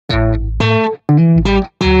Here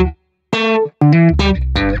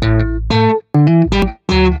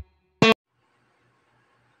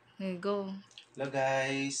you go. Hello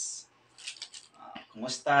guys.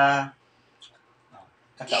 Kumusta?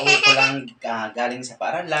 Kakauwi ko lang galing sa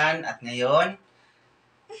paaralan at ngayon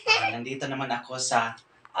nandito naman ako sa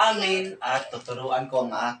amin at tuturuan ko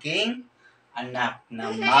ang aking anak na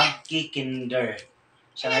magkikinder.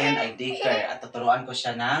 Siya ngayon ay daycare at tuturuan ko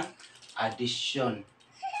siya ng addition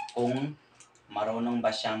kung marunong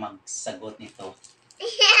ba siyang magsagot nito.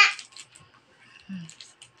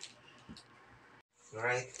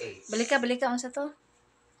 Right, 8. Balik ka. Ano sa to?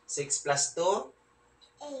 6 plus 2?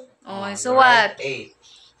 8. Oh, so what?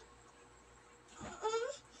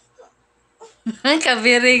 8. Ka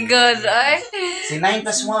very good, ay. Si 9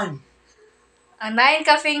 plus 1. Ang 9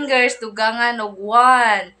 ka fingers, dugangan og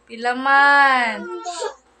 1. Pila man?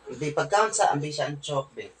 Be, pag-count sa ambi siya ang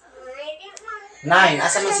chok, be. 9.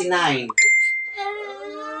 Asa man si 9?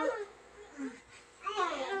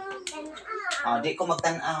 Oh, di ko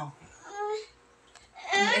magtanaw.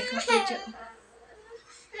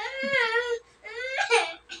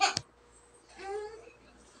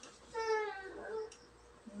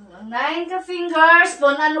 Ang 9 ka fingers,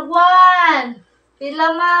 punan og 1.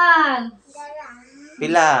 Pila man?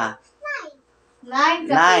 Pila? 9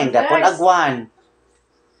 ka 9. Dapon ag 1.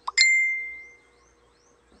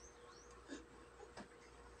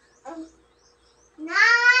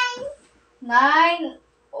 9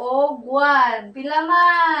 og 1. Pila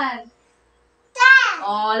man? 10.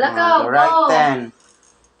 Oh, lakaw. You're right, 10.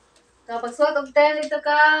 Kapag suot og 10 ito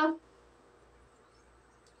ka.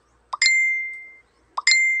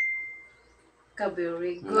 Ka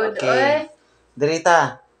very good. Okay.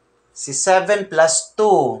 Dirita. Si 7 plus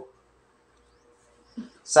 2.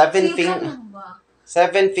 7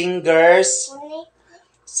 fingers.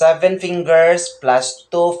 7 fingers plus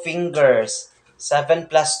 2 fingers. 7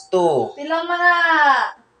 plus 2. Pila man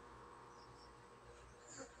na?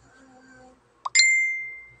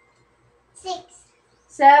 6.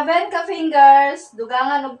 7 ka fingers,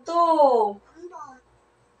 dugangan og 2.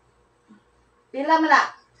 Pila man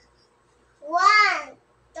na? 1,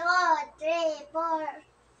 2, 3, 4,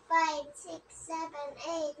 5, 6, 7,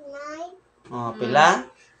 8, 9. Oh, pila?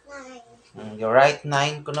 9. You're right,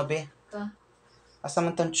 9 ko na, be. Ka. Asa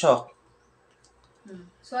man tong chok?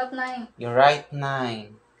 Suot 9. You're right,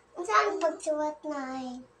 9. Saan pagsuwat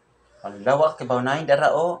 9? Ang lawak, kibaw 9,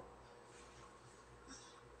 dara, oh.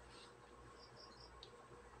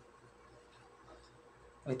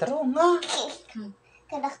 Uy, taro nga.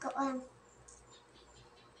 Kadakuan.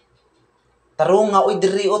 Taro nga, uy,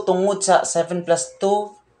 diri, oh, tungod sa 7 plus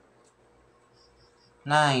 2.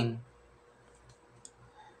 9.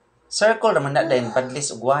 Circle naman na din,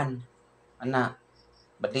 padlis og 1. Ana,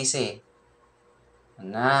 padlis eh.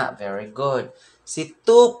 Ana, very good. Si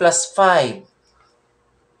 2 plus 5.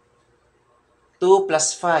 2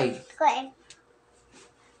 plus 5. Kuan.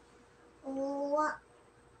 1,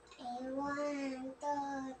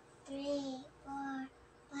 2, 3, 4,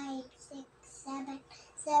 5, 6, 7.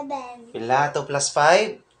 7. Pila, 2 plus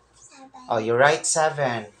 5? 7. Oh, you're right,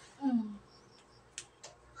 7.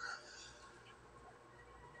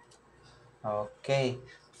 Okay.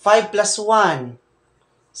 5 plus 1.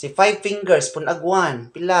 Si 5 fingers, punag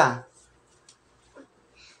 1. Pila?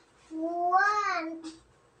 1,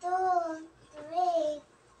 2, 3,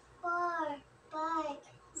 4, 5,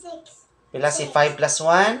 6. Pila si 5 plus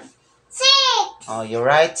 1? 6. Oh, you're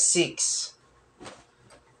right, 6.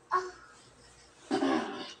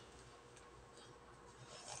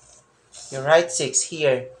 You're right, 6.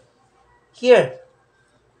 Here. Here.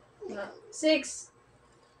 6.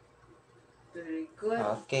 Very good.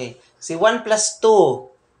 Okay. Si 1 plus 2.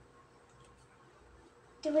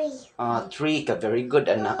 3. Ah, 3 ka. Very good,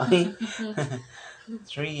 anak. 3.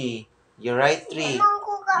 You're right, 3.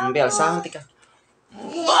 Bel, saan ka?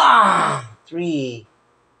 3.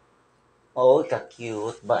 Oh,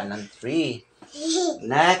 ka-cute ba ng 3?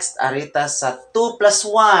 Next, arita sa 2 plus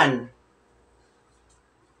 1.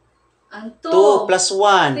 Ang 2 plus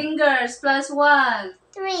 1. fingers plus 1.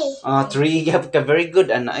 3. Oh, 3 ka. Very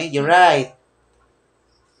good, anak. You're right.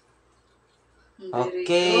 Very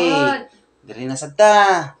Okay. good. Diri na sa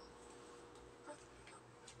ta.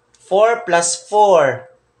 4 plus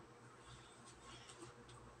 4.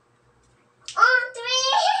 Oh,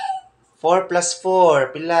 3. 4 plus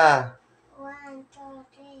 4. Pila? 1, 2,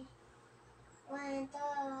 3. 1,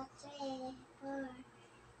 2, 3, 4,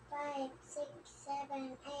 5, 6,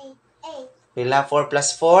 7, 8. 8. Pila 4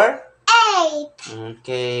 plus 4? 8.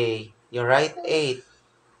 Okay. You're right, 8.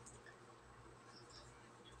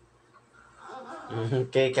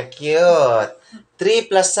 Okay, ka-cute. 3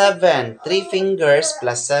 plus 7. 3 fingers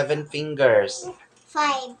plus 7 fingers.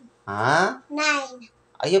 5. Ha? 9.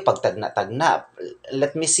 Ayo, pagtagna-tagna.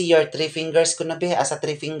 Let me see your 3 fingers ko na, be. Asa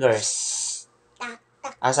 3 fingers? Tak.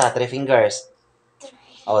 Tak. Asa 3 fingers?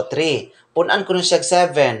 Oh, 3. Punan ko na siya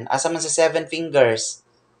 7. Asa man sa 7 fingers?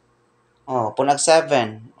 Oh, punag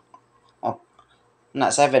 7. Oh,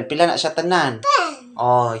 na 7. Pila na siya tanan? 10.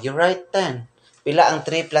 Oh, you right 10. Pila ang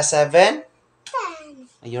 3 plus 7?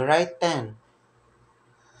 10. You right 10.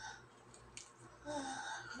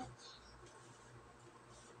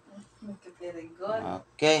 Very good.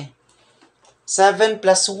 Okay. 7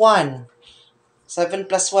 plus 1. 7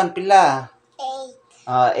 plus 1, pila? 8.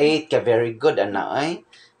 8 ka. Very good, anak, ay.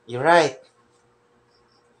 You right.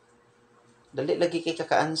 Dali lagi kay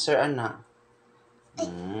kaka-answer, anak.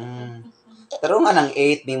 Taro nga ng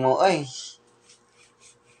 8 ni mo, ay.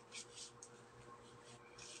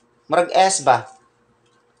 Marag S ba?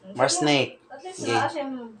 Mar snake. At least Okay. na siya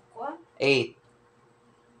kuan. 8.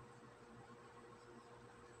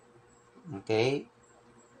 Okay.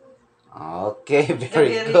 Okay,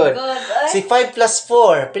 very good. Ay. Si 5 plus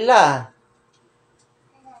 4, pila?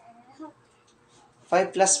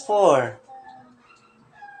 5 plus 4.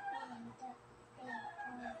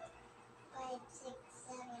 5, 6,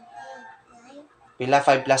 7, 8, 9. Pila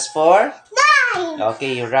 5 plus 4? 9.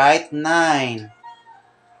 Okay, you're right. 9.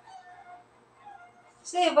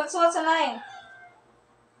 Sige, bagsuot sa 9.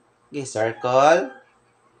 Okay, circle.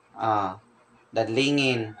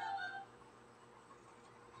 Dadlingin.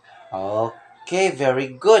 Okay,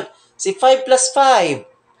 very good. Si 5 plus 5.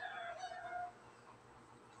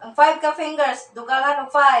 Ang 5 ka fingers, dugangan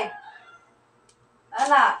og 5.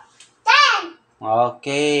 Ana, 10.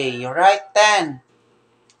 Okay, you're right. 10.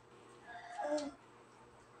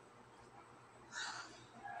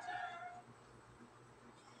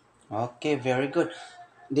 Okay, very good.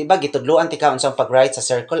 Di ba gitudloan ti ka unsang pag-write sa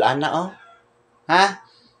circle, ana, oh? Ha?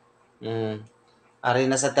 Ari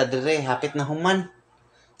na sa tadire, hapit na human.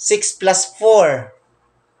 6 plus 4.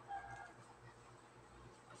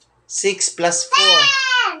 6 plus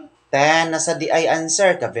 4. 10 nasa di ay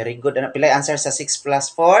answer ka. Very good. Ano pila answer sa 6 plus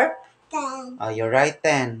 4? 10. Oh, you're right,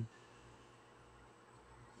 10.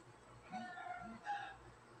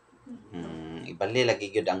 Ibali lagi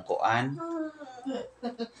gyud ang kuan.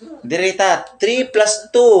 Direta 3 plus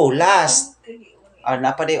 2 last.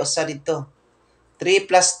 Napa day usa dito. 3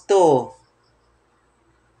 plus 2.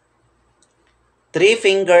 3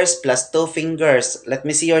 fingers plus 2 fingers. Let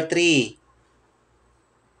me see your 3.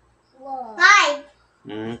 5.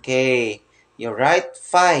 Okay. You're right,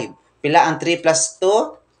 5. Pila ang 3 plus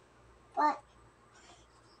 2? What?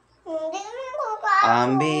 Hindi mo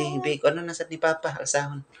ba? Bi, ano nasa ni Papa?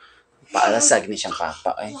 Alsahon. Paalasag ni siyang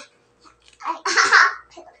Papa, eh.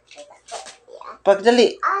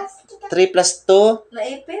 Pagdali. 3 plus 2?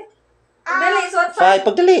 naipit. Dali, suot 5. 5.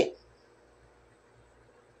 Pagdali.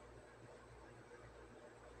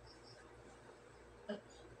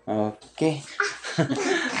 Okay.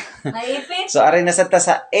 Naipit. So, aray na sa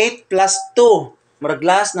 8 plus 2. Murag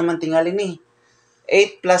last naman tingali ni.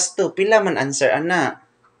 8 plus 2. Pila man answer, ana?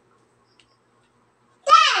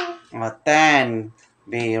 10. 10.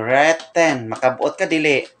 Be right, 10. Makabuot ka,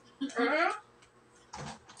 dili. Kuha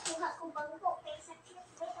ko bangko kay sakit.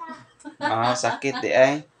 Sakit di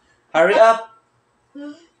ay. Hurry up.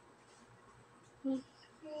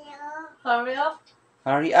 Hurry up.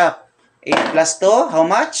 Hurry up. 8 plus 2, how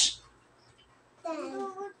much?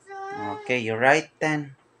 10. Okay, you're right,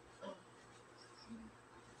 10.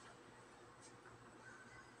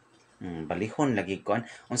 Balihon lagi kuan.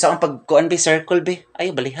 Unsa ang pagkuan bi circle bi?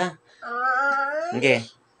 Ay baliha. Okay.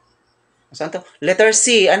 Unsa to? Letter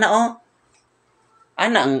C, ana oh.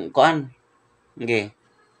 Ana ang kuan. Okay.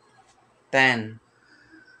 10.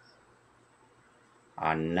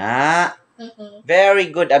 Ana.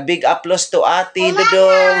 Very good. A big applause to Ate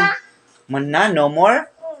Dudong. Man na, no more?